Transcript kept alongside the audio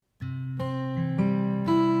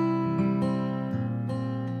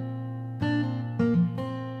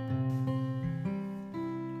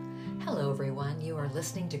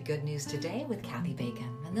listening to Good News Today with Kathy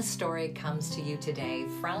Bacon, and this story comes to you today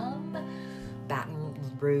from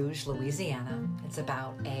Baton Rouge, Louisiana. It's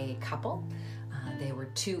about a couple. They were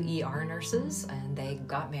two ER nurses and they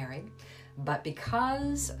got married, but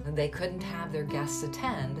because they couldn't have their guests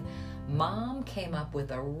attend, Mom came up with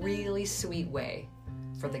a really sweet way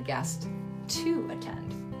for the guest to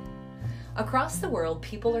attend. Across the world,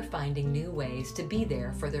 people are finding new ways to be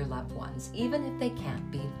there for their loved ones, even if they can't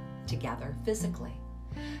be together physically.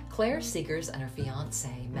 Claire Seegers and her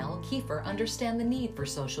fiance, Mel Kiefer, understand the need for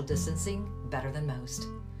social distancing better than most.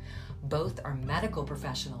 Both are medical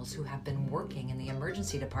professionals who have been working in the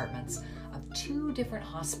emergency departments of two different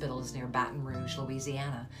hospitals near Baton Rouge,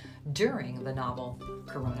 Louisiana, during the novel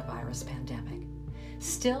coronavirus pandemic.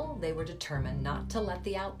 Still, they were determined not to let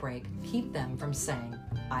the outbreak keep them from saying,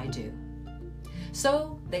 "I do."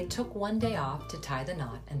 So they took one day off to tie the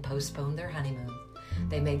knot and postpone their honeymoon.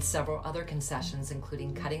 They made several other concessions,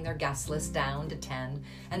 including cutting their guest list down to 10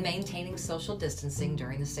 and maintaining social distancing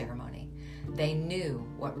during the ceremony. They knew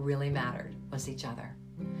what really mattered was each other.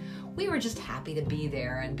 "We were just happy to be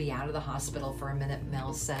there and be out of the hospital for a minute,"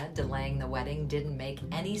 Mel said. "Delaying the wedding didn't make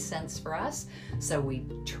any sense for us, so we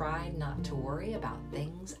tried not to worry about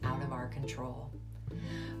things out of our control."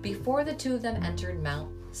 Before the two of them entered Mount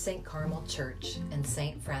St. Carmel Church in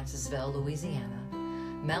St. Francisville, Louisiana,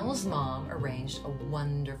 Mel's mom arranged a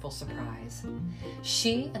wonderful surprise.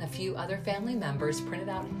 She and a few other family members printed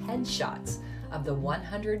out headshots of the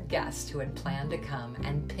 100 guests who had planned to come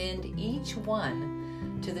and pinned each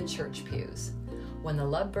one to the church pews. When the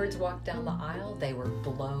lovebirds walked down the aisle, they were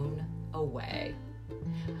blown away.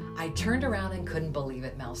 "I turned around and couldn't believe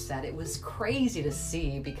it," Mel said. "It was crazy to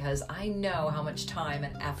see because I know how much time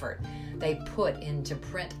and effort they put in to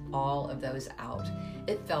print all of those out.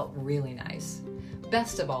 It felt really nice."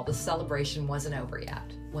 Best of all, the celebration wasn't over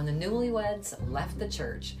yet. When the newlyweds left the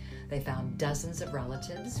church, they found dozens of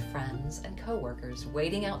relatives, friends, and co-workers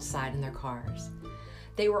waiting outside in their cars.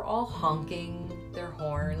 They were all honking their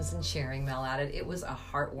horns and cheering, Mel added. It was a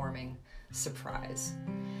heartwarming surprise.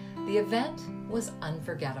 The event was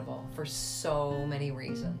unforgettable for so many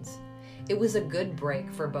reasons. It was a good break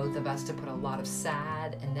for both of us to put a lot of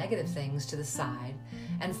sad and negative things to the side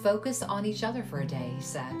and focus on each other for a day, he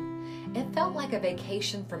said. "It felt like a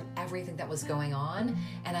vacation from everything that was going on,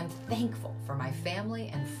 and I'm thankful for my family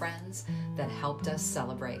and friends that helped us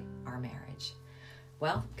celebrate our marriage."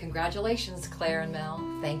 Well, congratulations, Claire and Mel.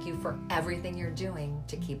 Thank you for everything you're doing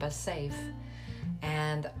to keep us safe.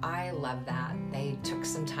 And I love that. They took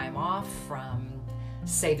some time off from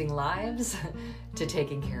saving lives to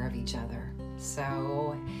taking care of each other.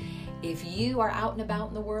 So if you are out and about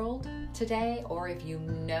in the world today, or if you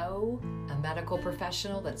know a medical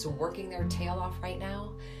professional that's working their tail off right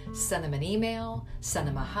now, send them an email, send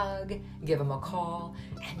them a hug, give them a call,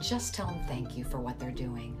 and just tell them thank you for what they're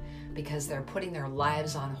doing, because they're putting their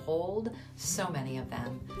lives on hold, so many of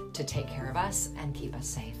them, to take care of us and keep us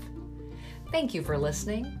safe. Thank you for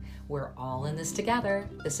listening. We're all in this together.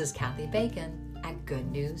 This is Kathy Bacon at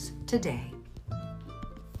Good News Today.